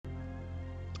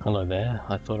Hello there.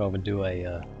 I thought I would do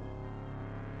a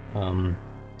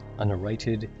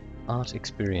narrated art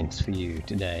experience for you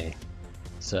today.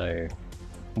 So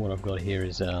what I've got here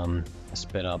is a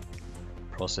sped up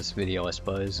process video, I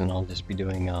suppose, and I'll just be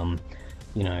doing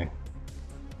you know,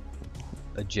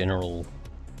 a general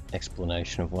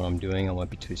explanation of what I'm doing. I won't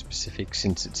be too specific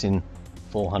since it's in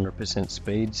 400%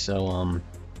 speed, so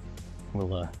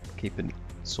we'll keep it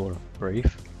sort of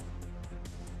brief.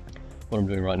 What I'm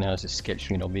doing right now is just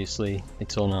sketching it. Obviously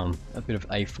it's on a bit of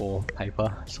A4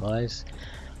 paper size,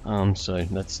 so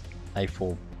that's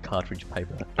A4 cartridge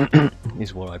paper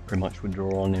is what I pretty much would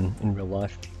draw on in real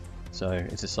life, so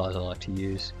it's a size I like to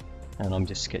use, and I'm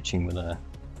just sketching with a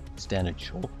standard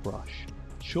chalk brush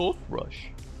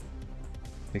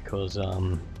because I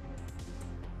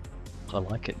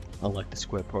like it. I like the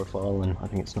square profile and I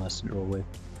think it's nice to draw with.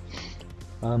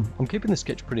 I'm keeping the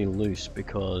sketch pretty loose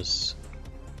because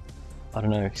I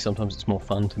don't know, sometimes it's more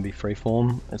fun to be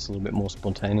freeform. It's a little bit more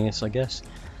spontaneous, I guess.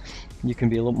 You can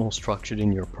be a lot more structured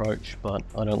in your approach, but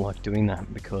I don't like doing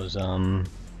that because I don't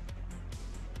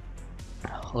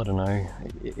know,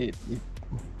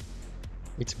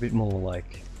 it's a bit more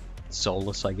like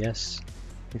soulless, I guess,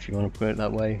 if you want to put it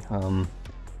that way.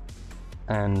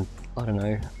 And I don't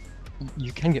know,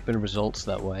 you can get better results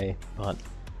that way, but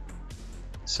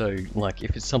so like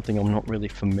if it's something I'm not really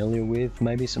familiar with,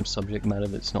 maybe some subject matter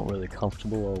that's not really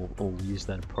comfortable, I'll use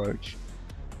that approach.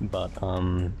 But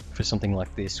for something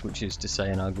like this, which is to say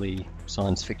an ugly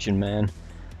science fiction man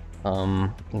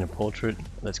in a portrait,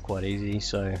 that's quite easy,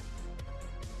 so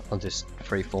I'll just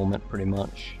freeform it pretty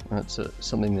much. That's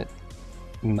something that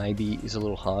maybe is a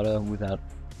little harder without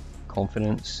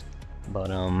confidence, but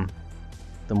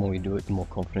the more you do it, the more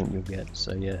confident you'll get.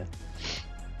 So yeah,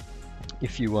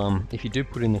 if you do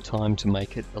put in the time to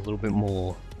make it a little bit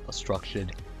more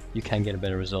structured, you can get a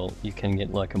better result. You can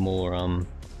get like a more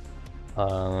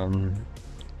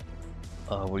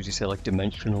what would you say, like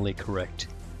dimensionally correct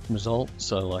result.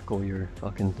 So like all your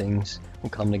fucking things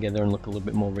will come together and look a little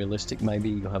bit more realistic. Maybe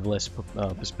you'll have less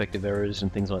perspective errors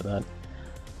and things like that.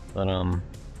 But I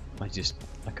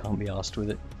can't be arsed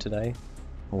with it today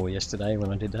or yesterday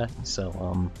when I did that. So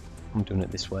I'm doing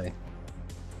it this way,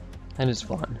 and it's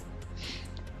fine.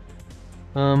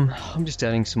 I'm just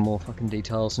adding some more fucking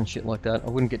details and shit like that. I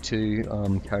wouldn't get too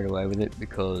carried away with it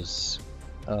because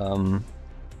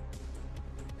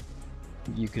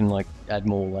you can like add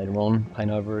more later on,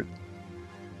 paint over it.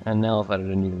 And now I've added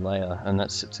a new layer, and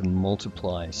that's set to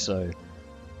multiply, so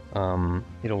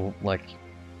it'll like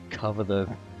cover the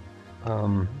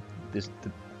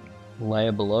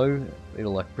layer below.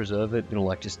 It'll like preserve it, it'll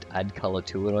like just add color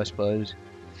to it, I suppose.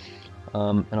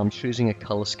 And I'm choosing a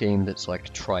color scheme that's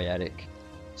like triadic.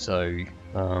 So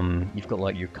you've got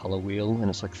like your color wheel, and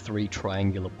it's like 3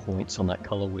 triangular points on that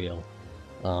color wheel.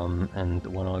 And the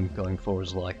one I'm going for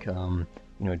is like you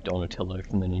know, Donatello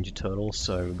from the Ninja Turtles.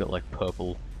 So we've got like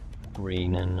purple,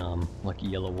 green, and like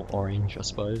yellow or orange, I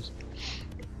suppose.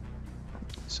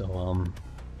 So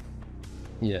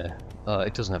yeah,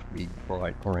 it doesn't have to be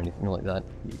bright or anything like that.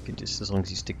 You can just, as long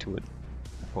as you stick to it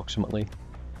approximately.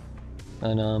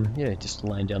 And yeah, just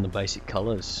laying down the basic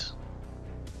colors.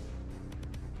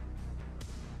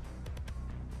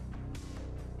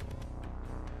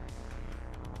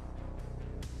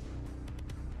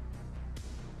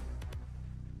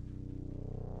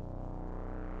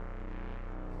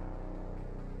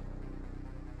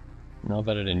 Now I've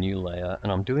added a new layer,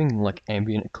 and I'm doing like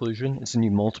ambient occlusion. It's a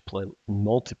new multiply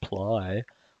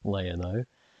layer though,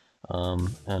 and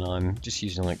I'm just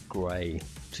using like grey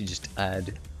to just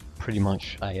add pretty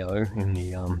much AO in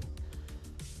the I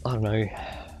don't know,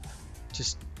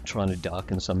 just trying to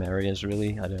darken some areas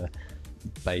really. Add a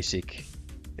basic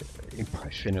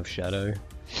impression of shadow,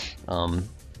 and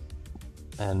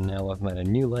now I've made a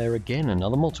new layer again,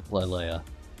 another multiply layer,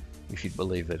 if you'd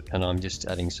believe it, and I'm just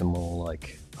adding some more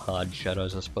like hard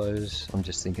shadows, I suppose. I'm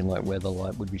just thinking like where the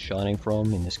light would be shining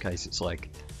from. In this case it's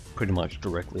like pretty much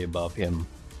directly above him,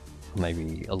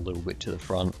 maybe a little bit to the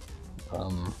front,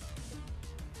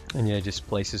 and yeah, just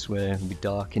places where it'll be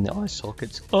dark in the eye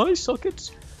sockets,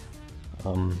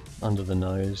 under the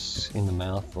nose, in the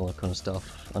mouth, all that kind of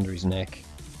stuff, under his neck.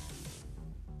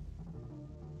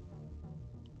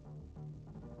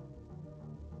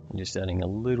 I'm just adding a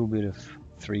little bit of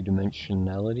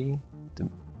 3-dimensionality, the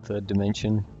 3rd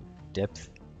dimension depth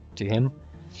to him.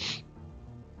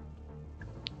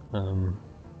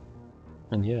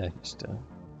 And yeah, just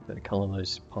gotta colour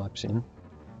those pipes in.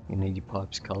 You need your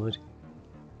pipes coloured.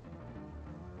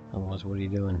 Otherwise, what are you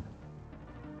doing?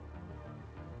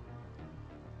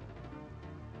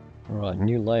 Alright,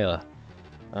 new layer.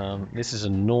 This is a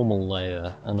normal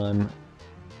layer, and I'm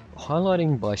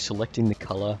highlighting by selecting the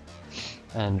color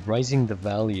and raising the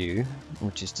value,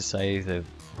 which is to say the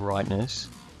brightness,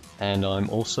 and I'm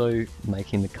also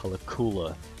making the color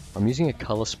cooler. I'm using a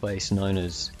color space known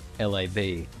as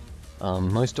LAB.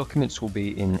 Most documents will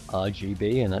be in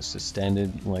RGB, and that's the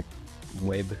standard like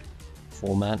web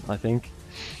format, I think.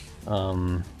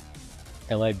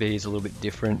 LAB is a little bit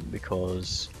different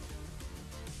because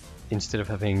instead of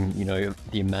having, you know,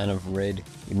 the amount of red,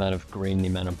 the amount of green, the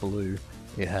amount of blue,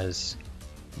 it has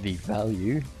the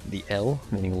value, the L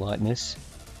meaning lightness,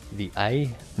 the A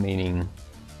meaning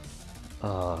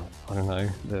I don't know,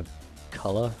 the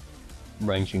color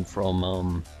ranging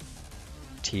from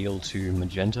teal to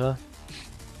magenta,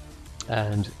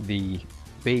 and the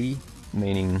B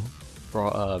meaning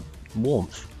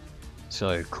warmth,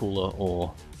 so cooler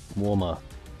or warmer.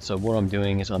 So what I'm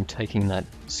doing is I'm taking that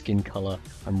skin color,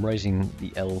 I'm raising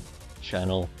the L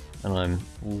channel, and I'm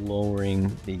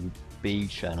lowering the B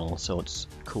channel so it's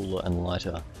cooler and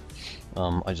lighter.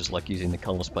 I just like using the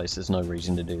color space. There's no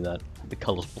reason to do that. The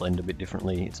colors blend a bit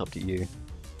differently, it's up to you.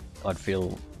 I'd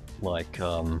feel like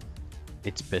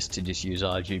it's best to just use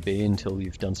RGB until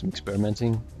you've done some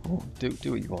experimenting. Or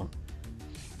do what you want.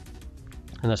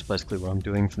 And that's basically what I'm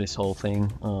doing for this whole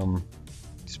thing.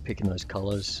 Just picking those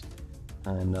colors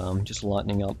and just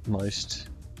lightening up most,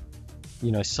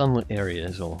 you know, sunlit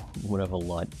areas or whatever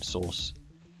light source.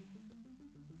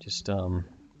 Just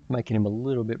making him a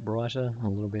little bit brighter, a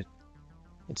little bit.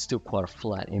 It's still quite a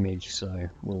flat image, so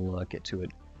we'll get to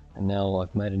it. And now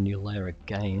I've made a new layer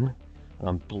again, and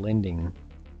I'm blending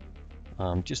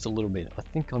just a little bit. I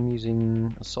think I'm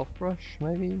using a soft brush,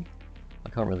 maybe? I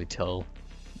can't really tell.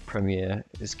 Premiere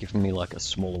is giving me like a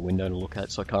smaller window to look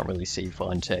at, so I can't really see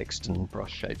fine text and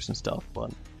brush shapes and stuff,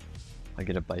 but I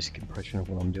get a basic impression of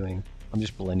what I'm doing. I'm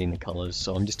just blending the colors,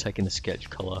 so I'm just taking the sketch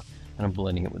color and I'm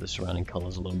blending it with the surrounding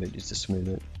colors a little bit just to smooth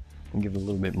it and give it a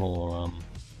little bit more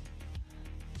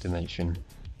dimension.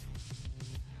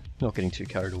 Not getting too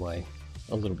carried away.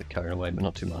 A little bit carried away, but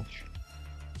not too much.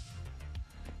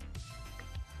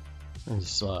 And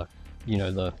just, you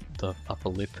know, the upper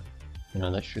lip, you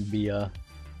know, that should be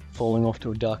falling off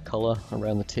to a dark color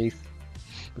around the teeth,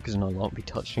 because then I won't be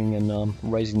touching and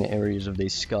raising the areas of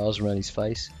these scars around his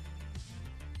face.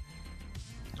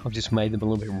 I've just made them a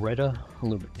little bit redder, a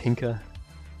little bit pinker,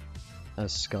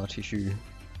 as scar tissue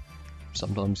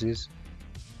sometimes is.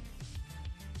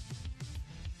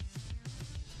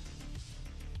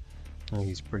 Oh,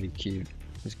 he's pretty cute.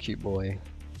 He's a cute boy.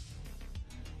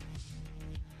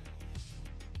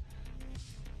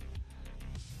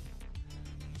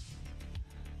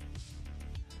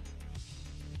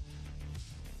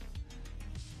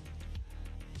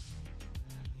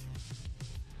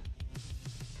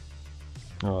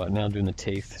 Alright, now doing the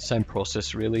teeth. Same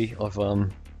process really. I've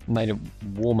made it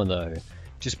warmer though,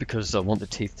 just because I want the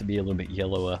teeth to be a little bit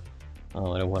yellower.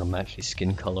 I don't want to match his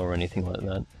skin color or anything like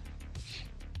that.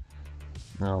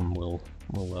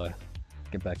 We'll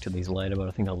get back to these later, but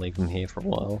I think I'll leave them here for a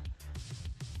while.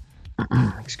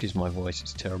 Excuse my voice,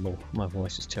 it's terrible. My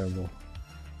voice is terrible.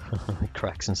 It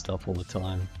cracks and stuff all the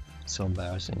time. It's so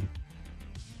embarrassing.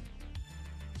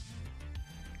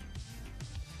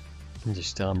 I'm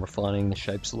just refining the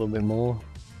shapes a little bit more.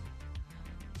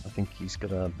 I think he's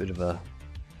got a bit of an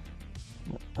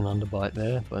underbite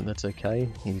there, but that's okay.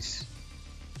 He's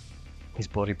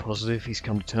body positive. He's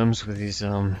come to terms with his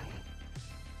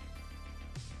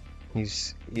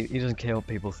he doesn't care what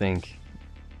people think,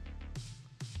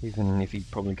 even if he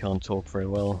probably can't talk very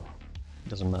well. It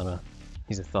doesn't matter.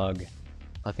 He's a thug.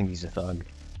 I think he's a thug.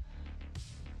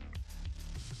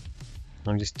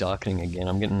 I'm just darkening again.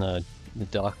 I'm getting the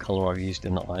dark color I've used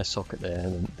in the eye socket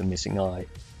there, the missing eye.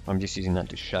 I'm just using that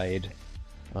to shade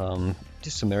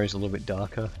just some areas a little bit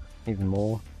darker, even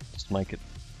more, just to make it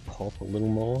pop a little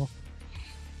more.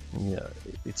 Yeah,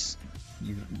 it's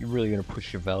you're really going to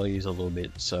push your values a little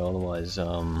bit, so otherwise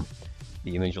the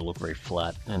image will look very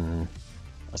flat. And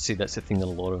I see that's the thing that a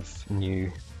lot of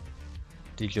new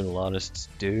digital artists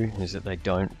do, is that they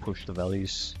don't push the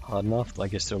values hard enough. I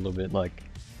guess they're a little bit like,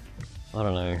 I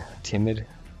don't know, timid,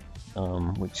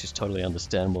 which is totally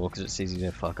understandable because it's easy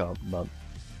to fuck up, but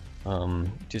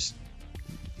just,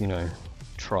 you know,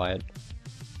 try it,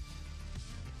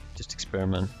 just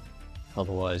experiment.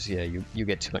 Otherwise, yeah, you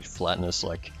get too much flatness,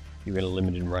 like you get a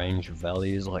limited range of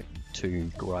values, like too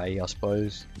grey, I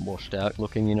suppose, washed out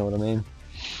looking, you know what I mean?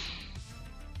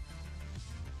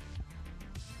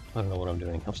 I don't know what I'm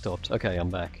doing. I've stopped. Okay, I'm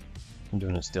back. I'm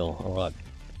doing it still. Alright.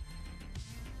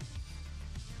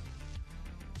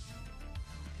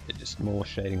 Just more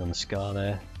shading on the scar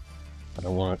there. I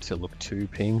don't want it to look too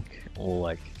pink or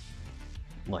like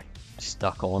like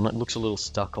stuck on. It looks a little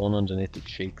stuck on underneath the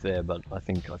cheek there, but I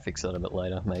think I fix that a bit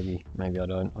later. Maybe I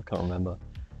don't. I can't remember.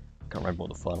 I can't remember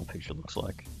what the final picture looks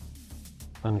like.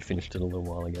 I only finished it a little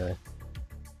while ago.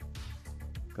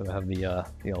 Gotta have the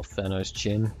old Thanos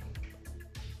chin.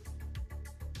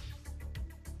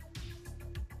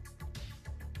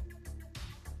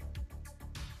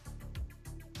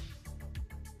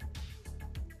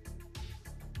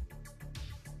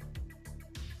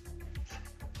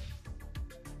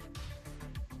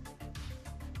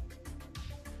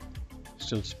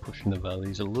 Still just pushing the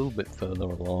values a little bit further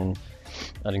along,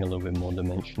 adding a little bit more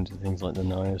dimension to things like the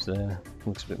nose there.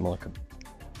 Looks a bit more like a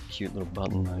cute little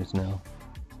button nose now.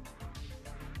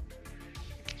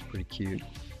 It's pretty cute.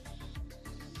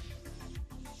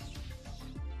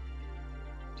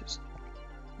 Just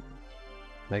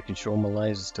making sure my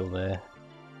layers are still there.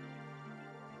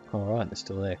 Alright, they're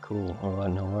still there, cool.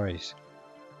 Alright, no worries.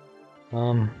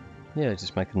 Yeah,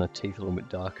 just making the teeth a little bit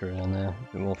darker around there,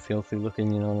 a bit more filthy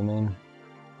looking, you know what I mean?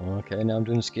 Okay, now I'm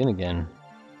doing skin again.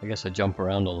 I guess I jump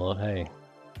around a lot, hey.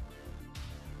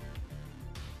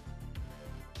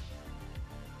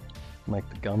 Make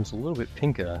the gums a little bit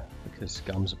pinker, because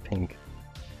gums are pink.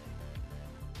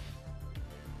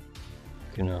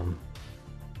 You can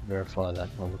verify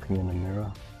that by looking in the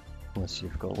mirror, unless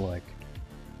you've got like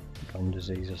gum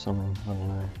disease or something, I don't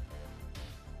know.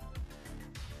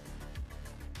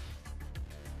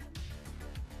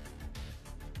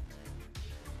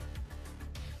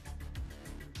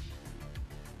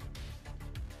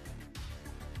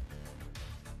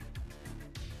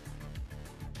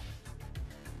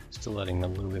 Still adding a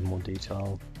little bit more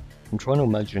detail. I'm trying to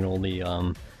imagine all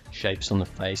the shapes on the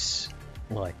face,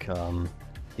 like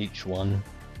each one,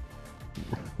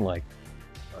 like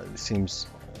it seems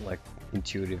like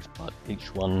intuitive, but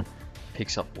each one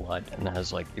picks up light and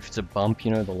has like, if it's a bump,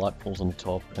 you know, the light falls on the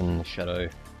top and the shadow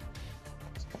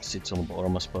sits on the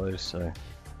bottom, I suppose. So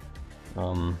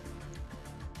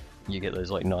you get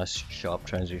those like nice sharp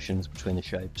transitions between the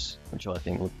shapes, which I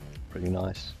think look pretty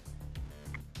nice.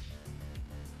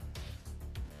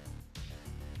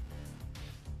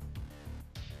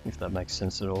 If that makes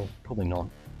sense at all. Probably not.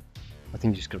 I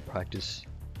think you just gotta practice.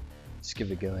 Just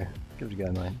give it a go. Give it a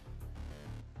go, mate.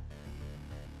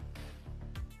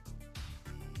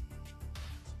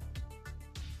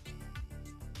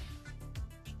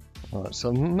 Alright,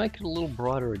 so make it a little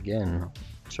brighter again.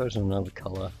 Chosen another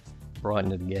color.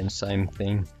 Brighten it again, same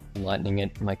thing. Lightening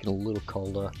it, make it a little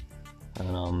colder.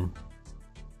 And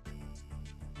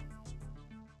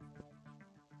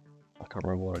I can't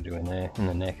remember what I do in there. In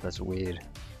the neck, that's weird.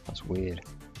 That's weird.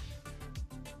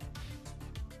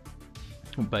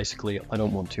 Basically, I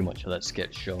don't want too much of that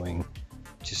sketch showing.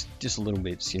 Just a little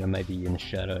bits, you know, maybe in the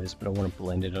shadows, but I want to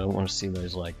blend it. I don't want to see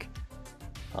those like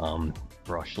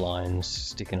brush lines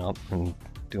sticking up and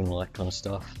doing all that kind of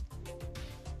stuff.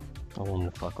 I want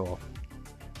them to fuck off.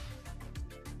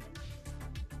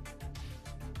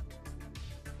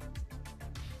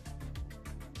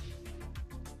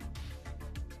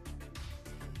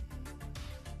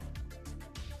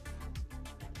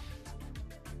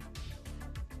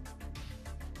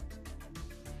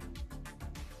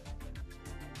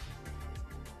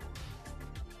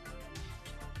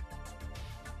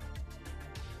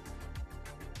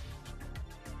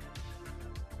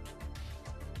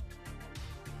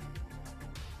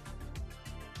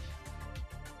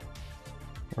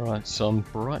 Right, so I'm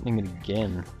brightening it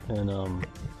again, and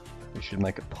we should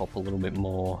make it pop a little bit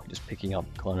more, just picking up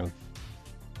kind of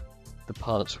the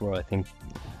parts where I think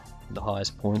the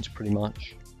highest points pretty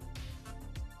much.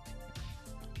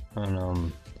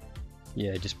 And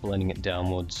yeah, just blending it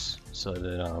downwards so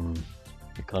that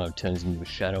it kind of turns into a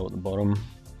shadow at the bottom,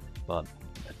 but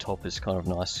the top is kind of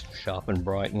nice, sharp and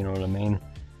bright, you know what I mean?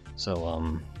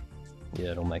 So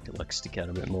yeah, it'll make it like stick out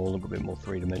a bit more, look a bit more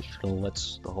three-dimensional.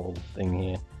 That's the whole thing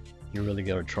here. You really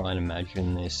got to try and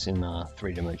imagine this in a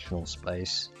three-dimensional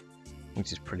space,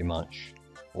 which is pretty much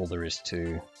all there is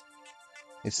to.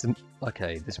 It's the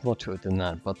okay. There's more to it than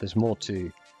that, but there's more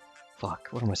to. Fuck.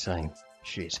 What am I saying?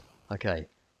 Shit. Okay.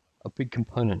 A big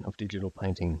component of digital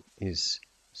painting is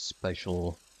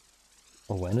spatial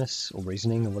awareness or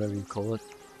reasoning or whatever you call it.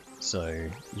 So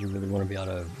you really want to be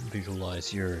able to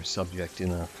visualize your subject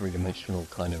in a three-dimensional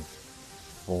kind of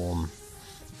form,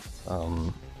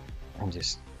 and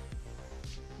just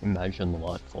imagine the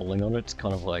light falling on it. It's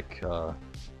kind of like, kind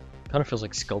of feels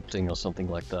like sculpting or something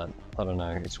like that. I don't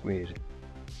know, it's weird.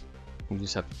 You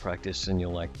just have to practice and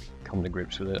you'll like come to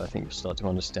grips with it. I think you'll start to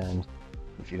understand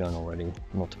if you don't already.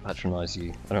 Not to patronize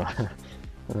you, I don't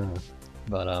know.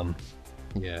 But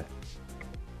yeah.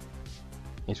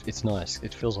 It's nice.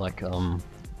 It feels like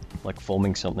like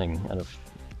forming something out of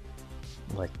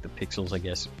like the pixels, I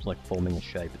guess, like forming a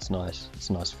shape. It's nice. It's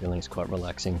a nice feeling. It's quite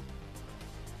relaxing.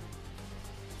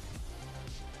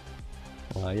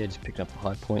 Yeah, just picking up the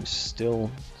high points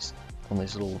still, just on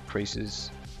these little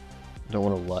creases. I don't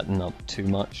want to lighten up too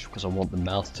much because I want the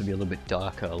mouth to be a little bit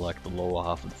darker, like the lower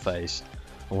half of the face.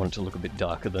 I want it to look a bit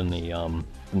darker than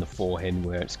the forehead,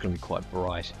 where it's going to be quite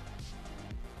bright.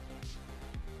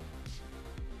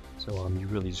 So you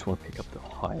really just want to pick up the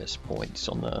highest points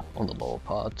on the lower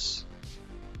parts.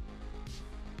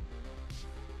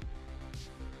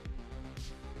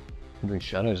 I'm doing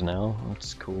shadows now.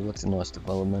 That's cool. That's a nice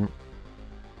development.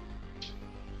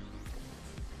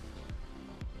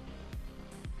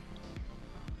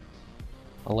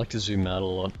 I like to zoom out a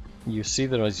lot. You see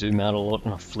that I zoom out a lot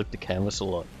and I flip the canvas a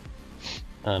lot.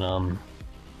 And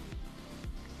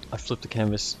I flipped the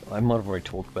canvas. I might have already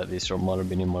talked about this, or it might have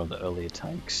been in one of the earlier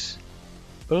takes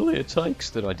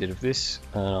that I did of this.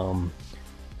 In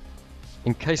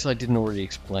case I didn't already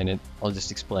explain it, I'll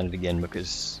just explain it again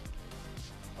because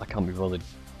I can't be bothered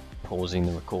pausing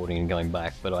the recording and going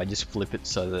back. But I just flip it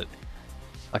so that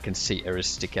I can see errors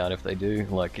stick out if they do.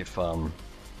 Like if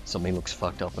something looks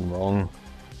fucked up and wrong,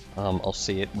 I'll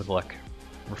see it with like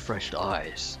refreshed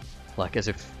eyes, like as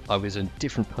if I was a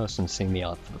different person seeing the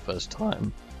art for the first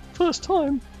time.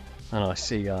 And I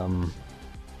see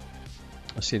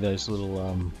those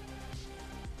little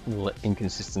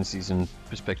inconsistencies and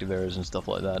perspective errors and stuff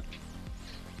like that.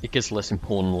 It gets less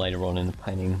important later on in the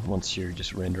painting once you're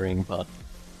just rendering, but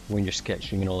when you're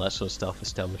sketching and all that sort of stuff,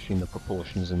 establishing the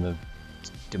proportions and the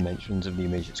dimensions of the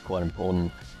image, it's quite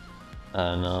important.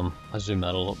 And I zoom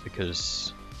out a lot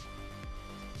because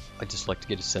I just like to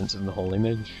get a sense of the whole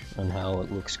image and how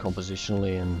it looks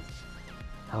compositionally and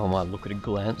how I might look at a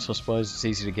glance. I suppose it's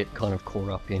easy to get kind of caught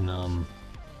up in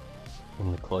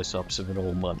the close-ups of it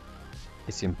all, but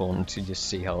it's important to just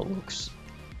see how it looks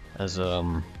as at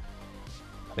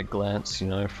a glance, you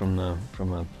know, from a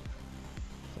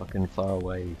fucking far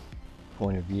away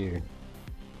point of view.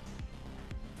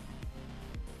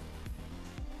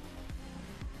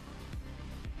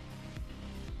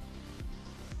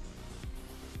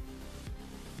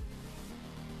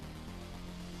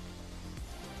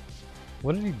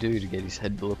 What did he do to get his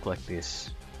head to look like this?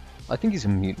 I think he's a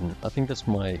mutant. I think that's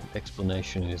my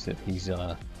explanation, is that he's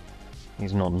not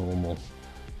normal.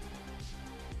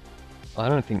 I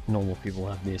don't think normal people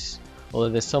have this. Although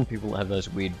there's some people that have those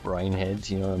weird brain heads,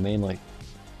 you know what I mean? Like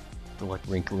the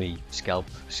wrinkly scalp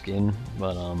skin,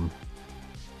 but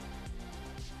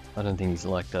I don't think he's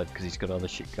like that because he's got other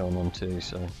shit going on too,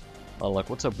 so like,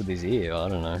 what's up with his ear? I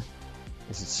don't know.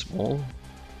 Is it small?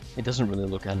 It doesn't really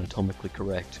look anatomically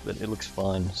correct, but it looks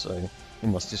fine, so it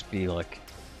must just be like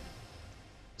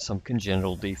some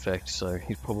congenital defect, so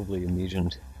he's probably a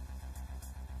mutant.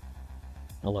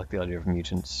 I like the idea of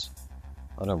mutants.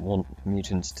 I don't want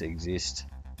mutants to exist,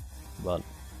 but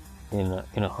in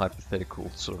a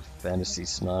hypothetical sort of fantasy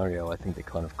scenario, I think they're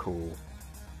kind of cool.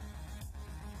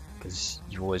 Because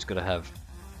you've always got to have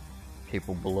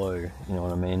people below, you know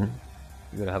what I mean?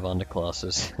 You've got to have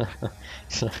underclasses.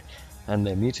 And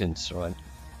they're mutants, right?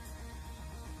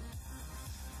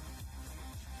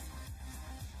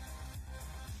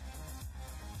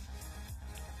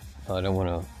 I don't want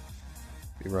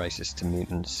to be racist to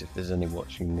mutants if there's any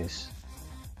watching this.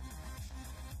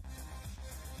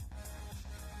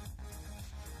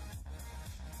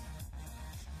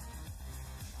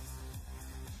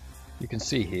 You can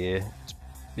see here,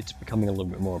 it's becoming a little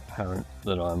bit more apparent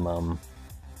that I'm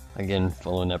again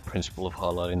following that principle of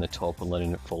highlighting the top and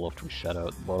letting it fall off to a shadow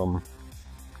at the bottom.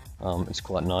 It's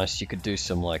quite nice. You could do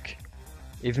some, like,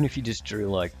 even if you just drew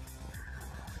like,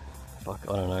 fuck,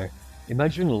 I don't know,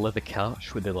 imagine a leather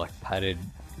couch with a like padded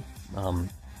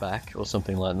back or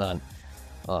something like that.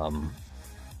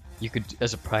 You could,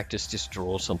 as a practice, just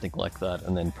draw something like that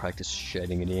and then practice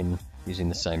shading it in using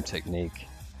the same technique,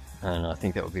 and I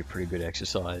think that would be a pretty good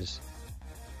exercise.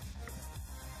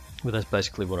 But that's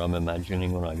basically what I'm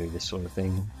imagining when I do this sort of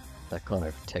thing, that kind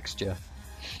of texture.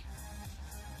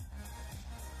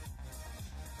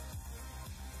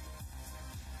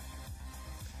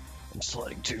 I'm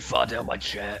sliding too far down my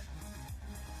chair.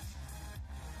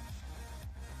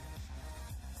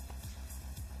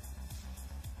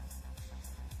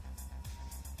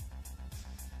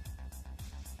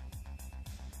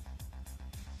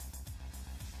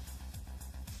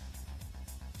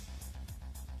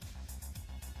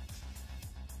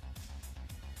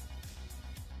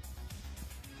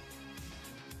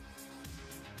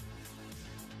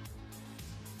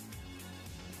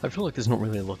 I feel like there's not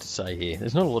really a lot to say here.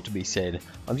 There's not a lot to be said.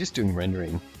 I'm just doing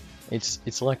rendering.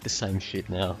 It's like the same shit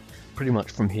now, pretty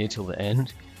much from here till the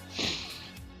end.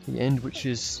 The end, which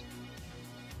is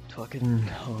fucking,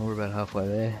 oh, we're about halfway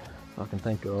there. Fucking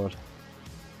thank God.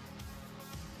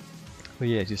 But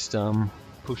yeah, just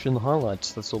pushing the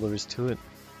highlights. That's all there is to it.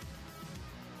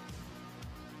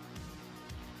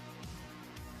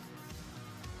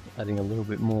 Adding a little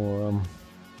bit more,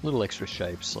 little extra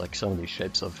shapes, like some of these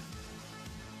shapes I've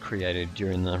created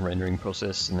during the rendering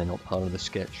process and they're not part of the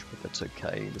sketch, but that's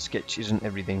okay. The sketch isn't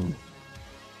everything,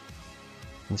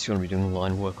 unless you want to be doing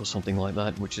line work or something like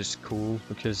that, which is cool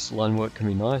because line work can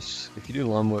be nice. If you do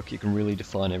line work, you can really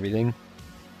define everything.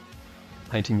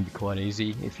 Painting can be quite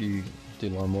easy if you do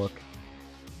line work,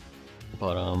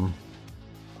 but I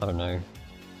don't know.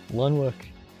 Line work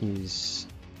is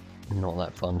not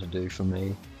that fun to do for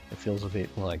me. It feels a bit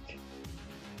like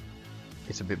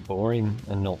it's a bit boring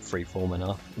and not freeform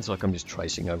enough. It's like I'm just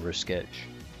tracing over a sketch,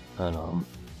 and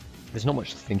there's not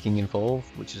much thinking involved,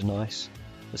 which is nice.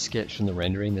 The sketch and the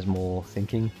rendering, there's more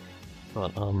thinking,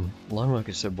 but line work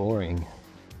is so boring.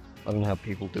 I don't know how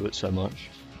people do it so much,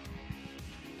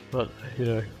 but you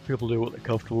know, people do what they're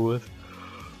comfortable with.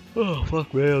 Oh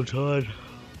fuck me, I'm tired.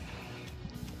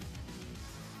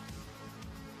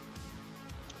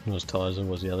 Not as tired as I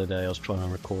was the other day. I was trying to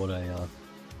record a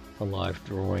live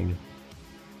drawing.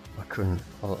 I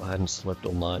hadn't slept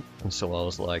all night, and so I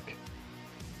was like,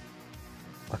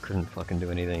 I couldn't fucking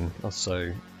do anything. I was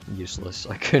so useless.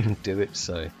 I couldn't do it,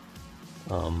 so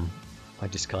I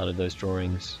discarded those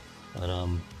drawings,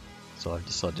 and so I've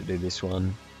decided to do this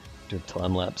one, do a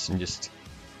time lapse, and just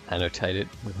annotate it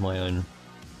with my own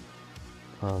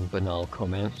banal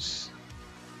comments,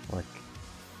 like,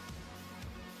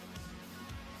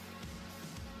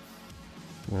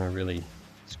 you know, really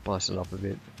spice it up a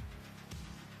bit.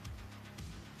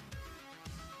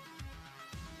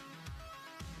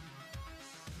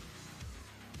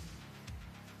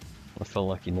 I felt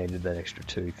like you needed that extra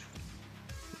tooth.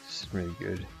 It's really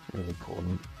good, really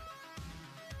important.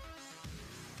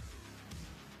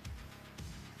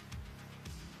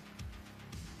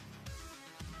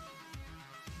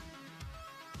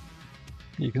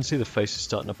 You can see the face is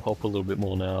starting to pop a little bit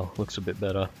more now. Looks a bit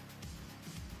better.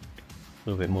 A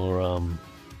little bit more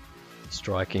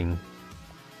striking.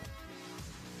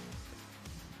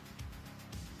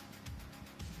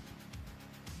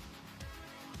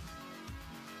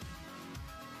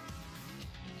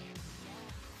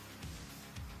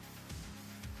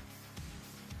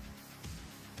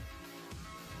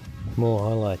 More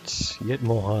highlights, yet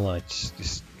more highlights.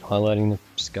 Just highlighting the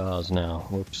scars now.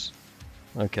 Whoops.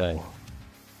 Okay.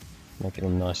 Making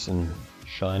them nice and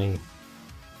shiny.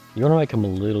 You want to make them a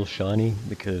little shiny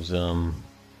because, I don't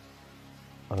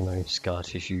know, scar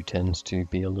tissue tends to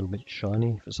be a little bit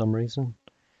shiny for some reason.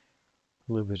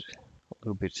 A little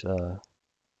bit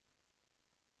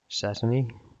satiny.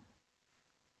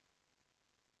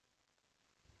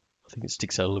 I think it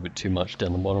sticks out a little bit too much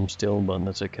down the bottom still, but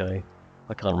that's okay.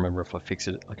 I can't remember if I fix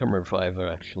it. I can't remember if I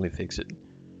ever actually fix it.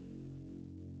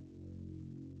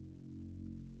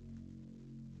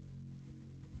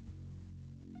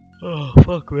 Oh,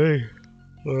 fuck me.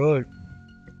 Alright.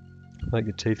 Make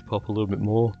the teeth pop a little bit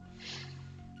more.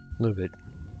 A little bit.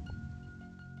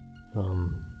 A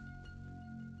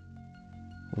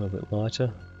little bit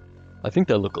lighter. I think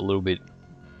they look a little bit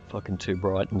fucking too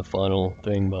bright in the final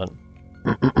thing, but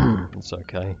it's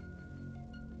okay.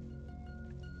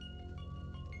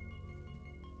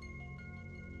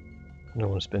 I don't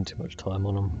want to spend too much time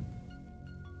on them.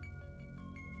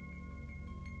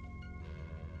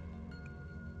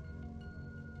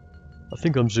 I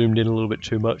think I'm zoomed in a little bit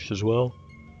too much as well.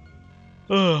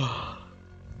 The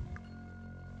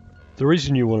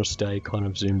reason you want to stay kind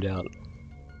of zoomed out,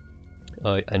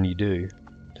 and you do,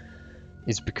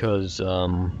 is because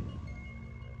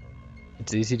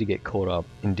it's easy to get caught up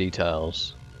in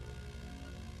details,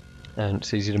 and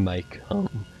it's easy to make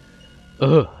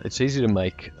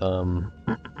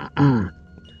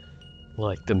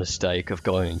like the mistake of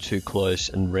going too close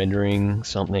and rendering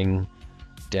something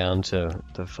down to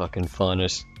the fucking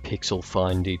finest pixel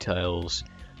fine details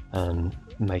and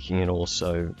making it all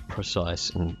so precise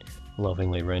and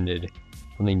lovingly rendered,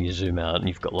 and then you zoom out and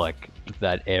you've got like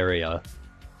that area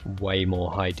way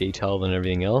more high detail than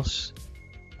everything else.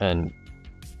 And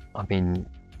I mean,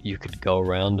 you could go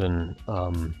around and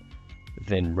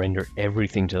then render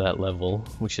everything to that level,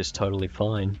 which is totally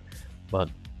fine, but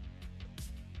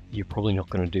you're probably not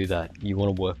going to do that. You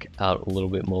want to work out a little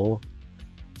bit more.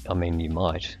 I mean, you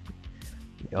might,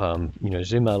 you know,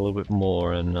 zoom out a little bit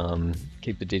more and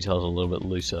keep the details a little bit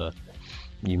looser.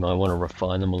 You might want to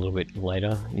refine them a little bit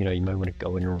later. You know, you might want to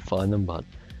go in and refine them, but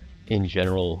in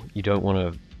general, you don't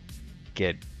want to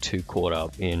get too caught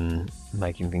up in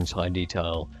making things high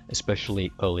detail,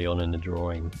 especially early on in the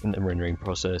drawing, in the rendering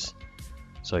process.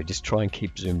 So just try and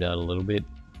keep zoomed out a little bit,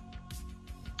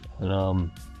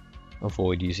 and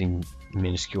avoid using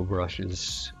minuscule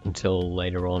brushes until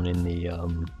later on in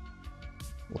the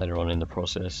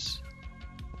process,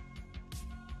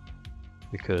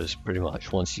 because pretty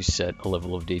much once you set a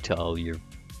level of detail, you're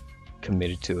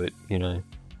committed to it, you know.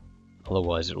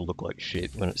 Otherwise it'll look like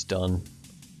shit when it's done.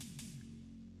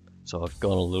 So I've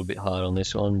gone a little bit hard on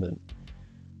this one, but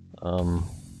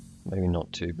maybe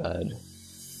not too bad.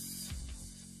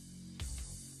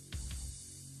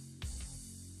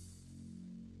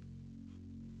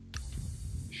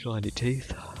 Shiny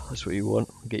teeth, that's what you want.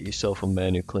 Get yourself a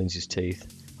man who cleans his teeth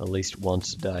at least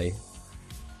once a day,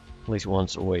 at least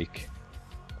once a week.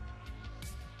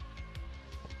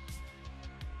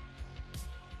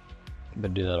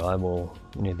 But do that eyeball,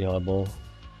 you need the eyeball.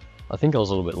 I think I was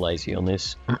a little bit lazy on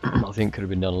this. I think could have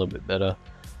been done a little bit better,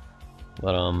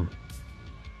 but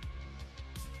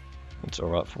it's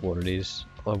alright for what it is.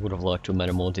 I would have liked to have made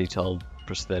a more detailed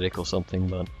prosthetic or something,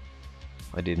 but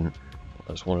I didn't.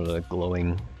 I just wanted a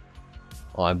glowing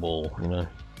eyeball, you know.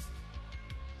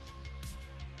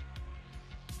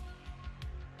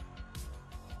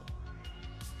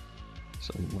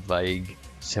 Some vague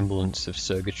semblance of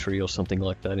circuitry or something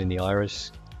like that in the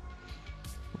iris.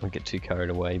 Don't get too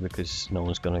carried away, because no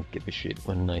one's gonna give a shit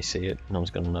when they see it. No one's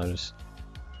gonna notice.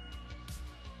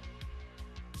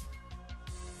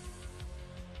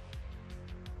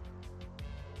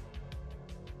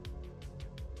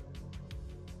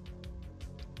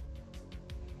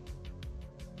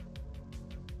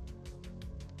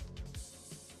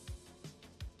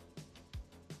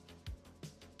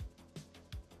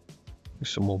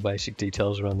 Some more basic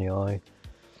details around the eye.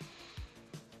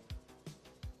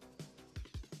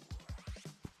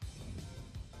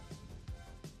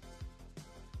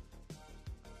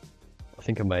 I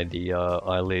think I made the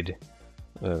eyelid,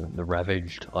 the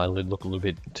ravaged eyelid, look a little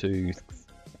bit too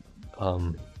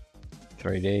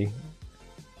 3D,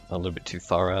 a little bit too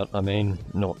far out. I mean,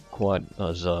 not quite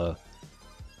as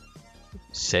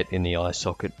set in the eye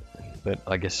socket, but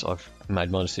I guess I've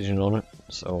made my decision on it,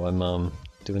 so I'm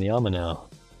doing the armor now.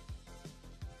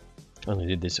 I only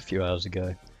did this a few hours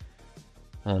ago,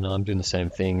 and I'm doing the same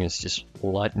thing. It's just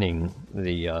lightening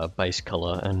the base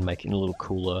color and making it a little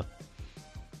cooler.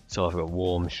 So I've got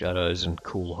warm shadows and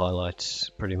cool highlights,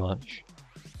 pretty much.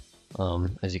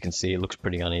 As you can see, it looks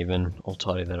pretty uneven. I'll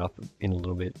tidy that up in a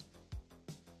little bit.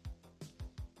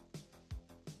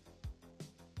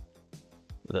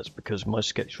 But that's because my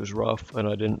sketch was rough and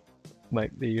I didn't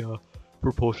make the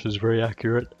proportions very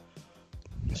accurate.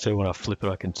 So when I flip it,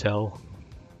 I can tell.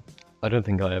 I don't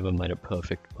think I ever made it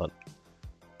perfect, but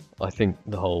I think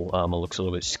the whole armor looks a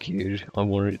little bit skewed. I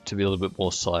wanted it to be a little bit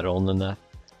more side-on than that.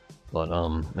 But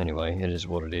anyway, it is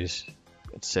what it is.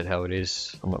 It's set how it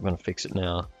is. I'm not going to fix it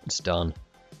now. It's done.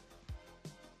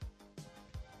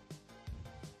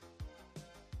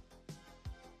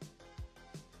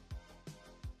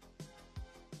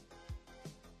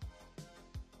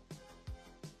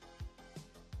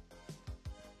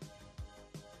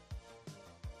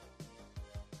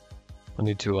 I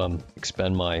need to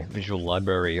expand my visual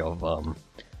library of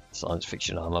science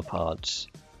fiction armor parts.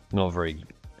 I'm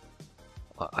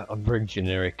very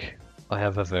generic. I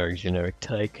have a very generic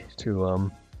take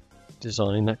to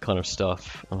designing that kind of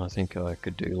stuff, and I think I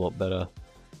could do a lot better.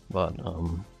 But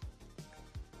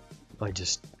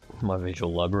my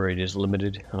visual library is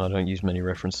limited, and I don't use many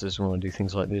references when I do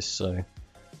things like this. So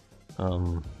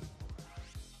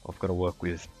I've got to work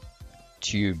with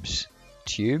tubes,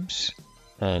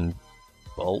 and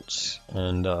bolts,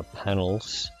 and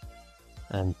panels,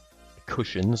 and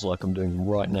cushions, like I'm doing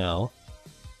right now,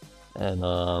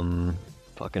 and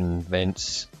fucking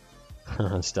vents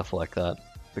and stuff like that,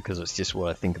 because it's just what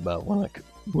I think about when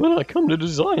I come to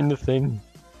design the thing.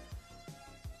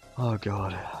 Oh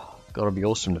god, gotta be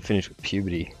awesome to finish with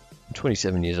puberty. I'm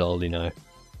 27 years old, you know.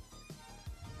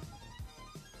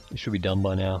 It should be done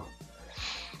by now.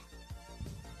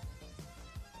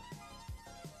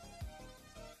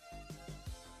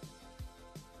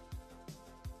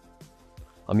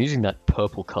 I'm using that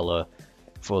purple color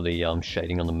for the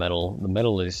shading on the metal. The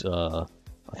metal is, I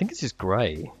think it's just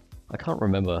grey. I can't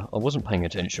remember. I wasn't paying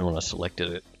attention when I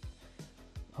selected it.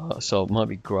 So it might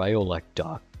be grey or like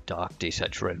dark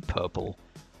desaturated purple.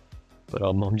 But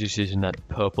I'm just using that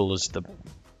purple as the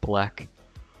black.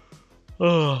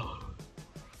 Oh.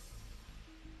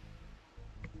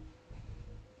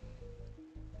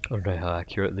 I don't know how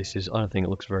accurate this is. I don't think it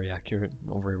looks very accurate.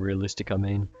 Not very realistic, I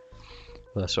mean.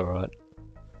 But that's alright.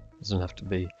 Doesn't have to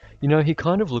be. You know, he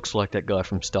kind of looks like that guy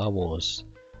from Star Wars,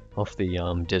 off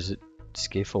the desert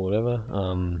skiff or whatever.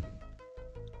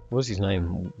 What was his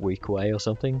name? Weequay or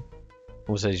something? What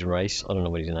was that his race? I don't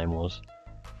know what his name was.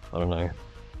 I don't know.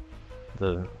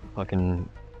 The fucking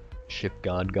ship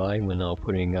guard guy when they were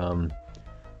putting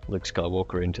Luke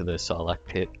Skywalker into the Sarlacc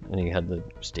pit and he had the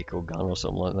stick or gun or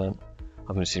something like that. I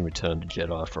haven't seen Return to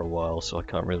Jedi for a while, so I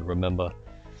can't really remember.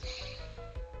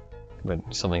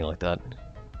 But something like that.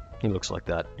 He looks like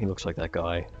that. He looks like that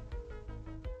guy.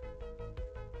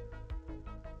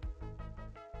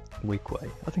 Weequay.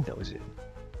 I think that was it.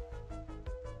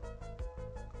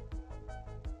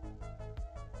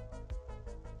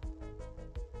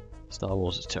 Star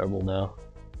Wars is terrible now.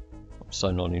 I'm so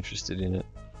not interested in it.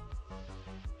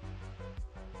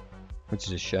 Which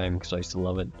is a shame, because I used to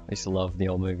love it. I used to love the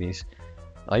old movies.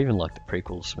 I even liked the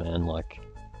prequels, man. Like,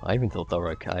 I even thought they were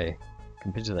okay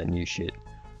compared to that new shit.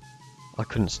 I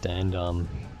couldn't stand, what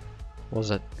was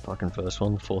that fucking first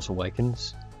one? The Force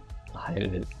Awakens? I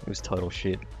hated it. It was total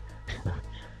shit.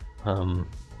 It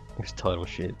was total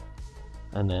shit.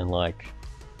 And then, like,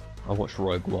 I watched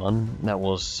Rogue One. That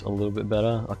was a little bit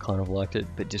better. I kind of liked it,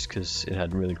 but just because it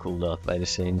had really cool Darth Vader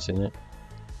scenes in it.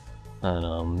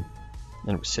 And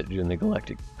it was set during the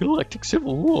Galactic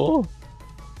Civil War.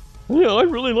 Yeah, I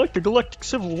really like the Galactic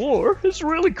Civil War. It's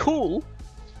really cool.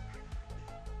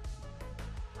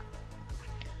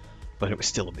 But it was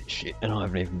still a bit shit, and I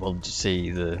haven't even bothered to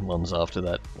see the ones after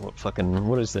that.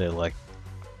 What is there, like,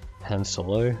 Han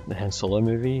Solo? The Han Solo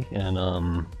movie?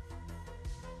 And,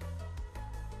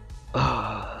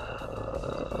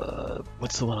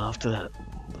 what's the one after that?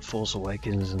 The Force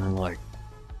Awakens, and then, like,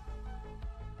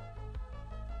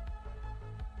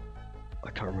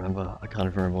 I can't even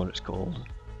remember what it's called.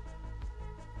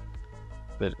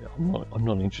 But I'm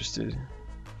not interested.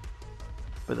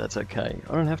 But that's okay.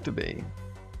 I don't have to be.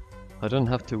 I don't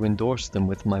have to endorse them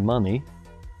with my money.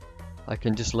 I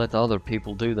can just let other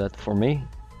people do that for me.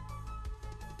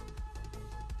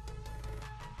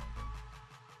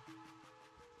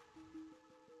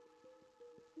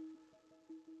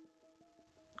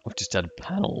 I've just added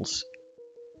panels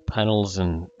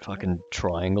and fucking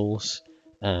triangles,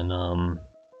 and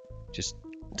just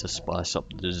to spice up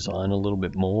the design a little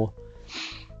bit more.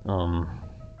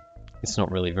 It's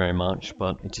not really very much,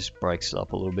 but it just breaks it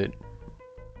up a little bit.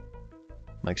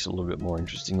 Makes it a little bit more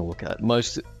interesting to look at.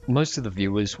 Most of the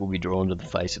viewers will be drawn to the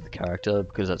face of the character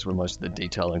because that's where most of the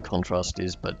detail and contrast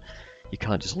is, but you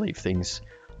can't just leave things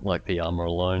like the armor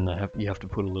alone. You have to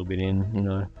put a little bit in, you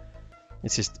know.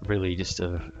 It's just really just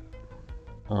a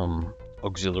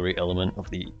auxiliary element of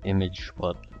the image,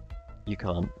 but you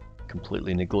can't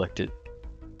completely neglect it.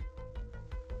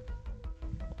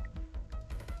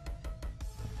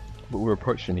 But we're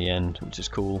approaching the end, which is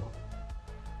cool.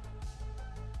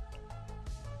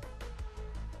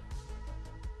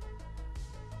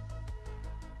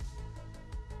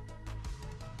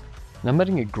 Now I'm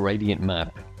adding a gradient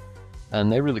map,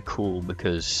 and they're really cool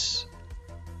because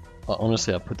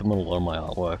honestly I put them on a lot of my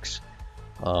artworks,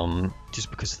 just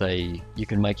because you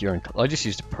can make your own. I just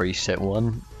used a preset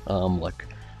one, like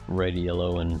red,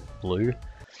 yellow, and blue,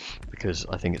 because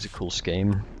I think it's a cool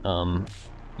scheme.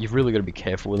 You've really got to be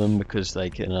careful with them because they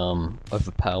can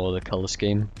overpower the color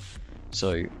scheme.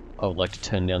 So I would like to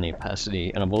turn down the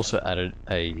opacity, and I've also added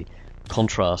a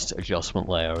contrast adjustment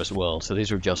layer as well. So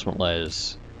these are adjustment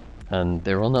layers, and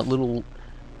they're on that little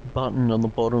button on the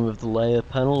bottom of the layer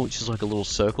panel, which is like a little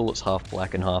circle that's half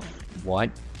black and half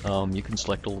white. You can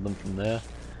select all of them from there,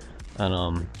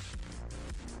 and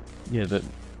yeah,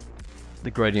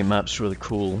 the gradient map's really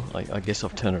cool. I guess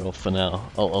I've turned it off for now.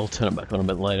 I'll turn it back on a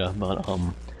bit later, but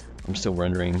I'm still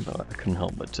rendering, but I couldn't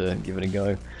help but to give it a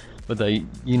go. But they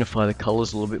unify the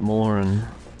colors a little bit more and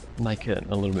make it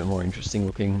a little bit more interesting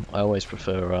looking. I always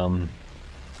prefer,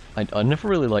 I never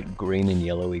really like green and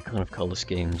yellowy kind of color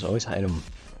schemes. I always hate them.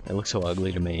 They look so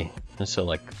ugly to me. They're so,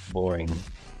 like, boring.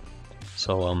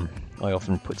 So, I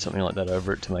often put something like that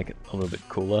over it to make it a little bit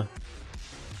cooler.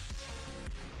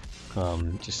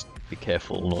 Just be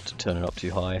careful not to turn it up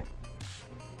too high.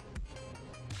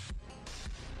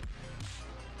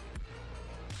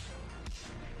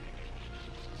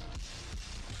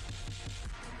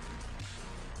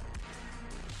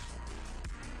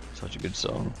 Such a good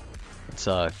song. It's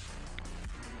Le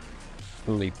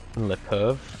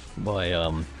Perv by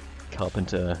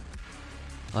Carpenter.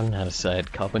 I don't know how to say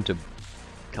it. Carpenter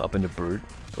Brute,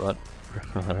 right?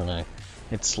 I don't know.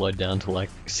 It's slowed down to like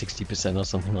 60% or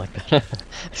something like that.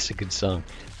 It's a good song.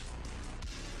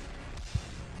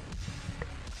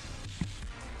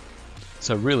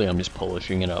 So really I'm just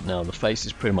polishing it up now. The face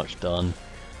is pretty much done.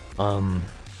 I'm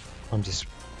just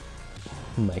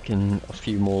making a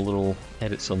few more little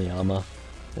edits on the armor.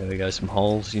 There we go, some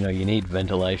holes. You know, you need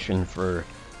ventilation for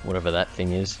whatever that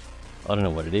thing is. I don't know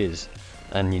what it is.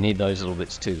 And you need those little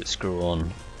bits too that screw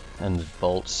on. And the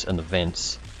bolts and the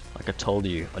vents. Like I told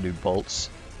you, I do bolts,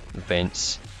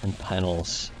 vents, and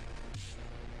panels.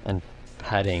 And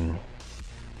padding.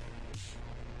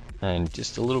 And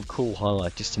just a little cool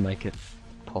highlight just to make it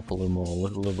pop a little more, a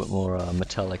little bit more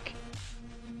metallic.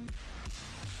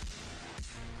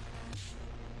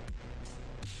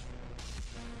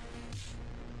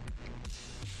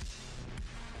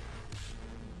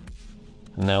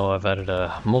 Now I've added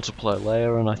a multiply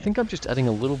layer, and I think I'm just adding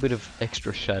a little bit of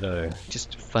extra shadow,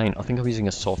 just faint. I think I'm using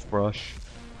a soft brush,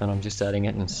 and I'm just adding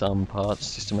it in some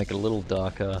parts just to make it a little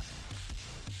darker.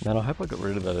 Man, I hope I got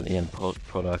rid of that at the end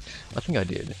product. I think I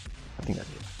did. I think I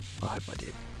did. I hope I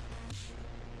did.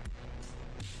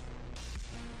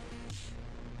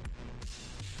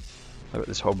 I got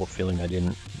this horrible feeling I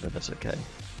didn't, but that's okay.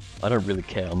 I don't really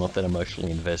care. I'm not that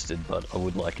emotionally invested, but I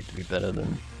would like it to be better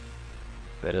than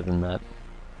that.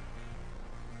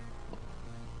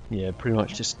 Yeah, pretty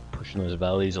much just pushing those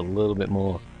values a little bit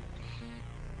more.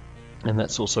 And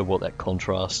that's also what that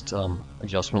contrast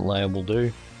adjustment layer will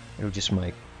do. It'll just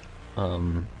make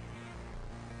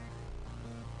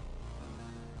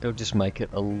it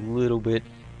a little bit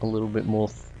more,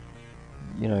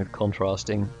 you know,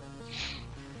 contrasting.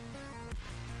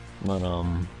 But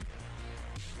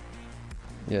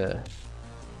yeah,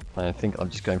 I think I'm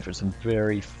just going for some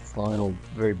very final,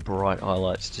 very bright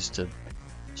highlights just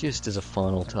as a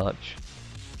final touch.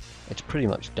 It's pretty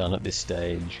much done at this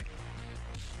stage.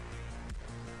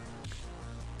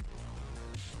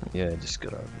 Yeah, just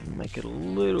gotta make it a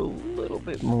little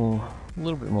bit more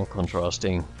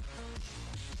contrasting.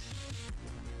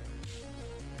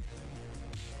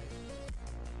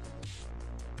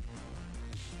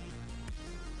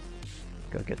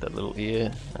 Gotta get that little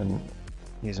ear and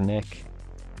his neck.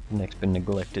 The neck's been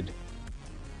neglected.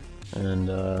 And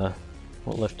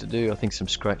what left to do? I think some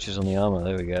scratches on the armor.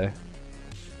 There we go.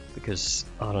 Because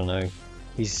I don't know,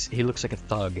 he looks like a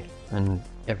thug, and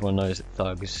everyone knows that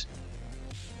thugs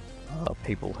are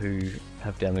people who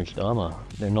have damaged armor.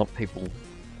 They're not people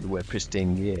who wear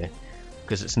pristine gear,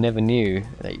 because it's never new.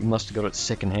 You must have got it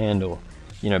second hand, or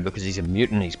you know, because he's a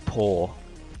mutant, he's poor.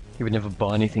 He would never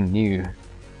buy anything new.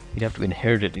 He'd have to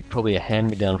inherit it. He'd probably a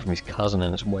hand-me-down from his cousin,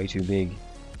 and it's way too big.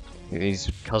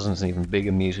 His cousin's an even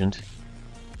bigger mutant.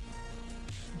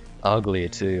 Uglier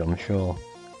too, I'm sure.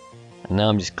 And now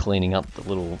I'm just cleaning up the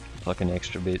little fucking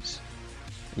extra bits.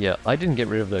 Yeah, I didn't get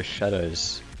rid of those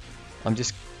shadows. I'm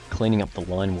just cleaning up the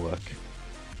line work.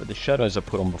 But the shadows I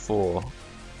put on before,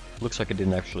 looks like I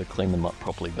didn't actually clean them up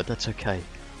properly, but that's okay.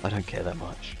 I don't care that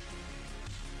much.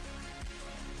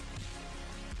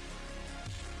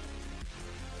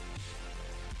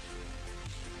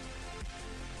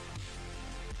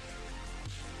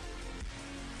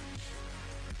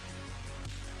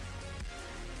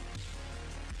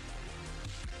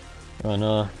 And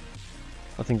I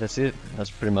think that's it.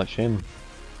 That's pretty much him.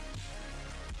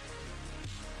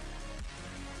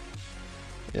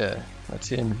 Yeah, that's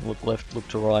him. Look left, look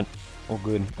to right. All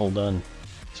good, all done.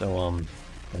 So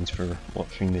thanks for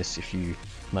watching this if you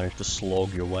managed to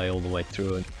slog your way all the way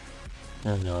through it.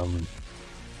 And I'm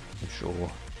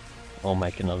sure I'll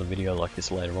make another video like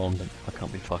this later on, but I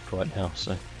can't be fucked right now,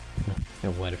 so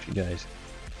I'll wait a few days.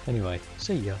 Anyway,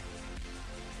 see ya.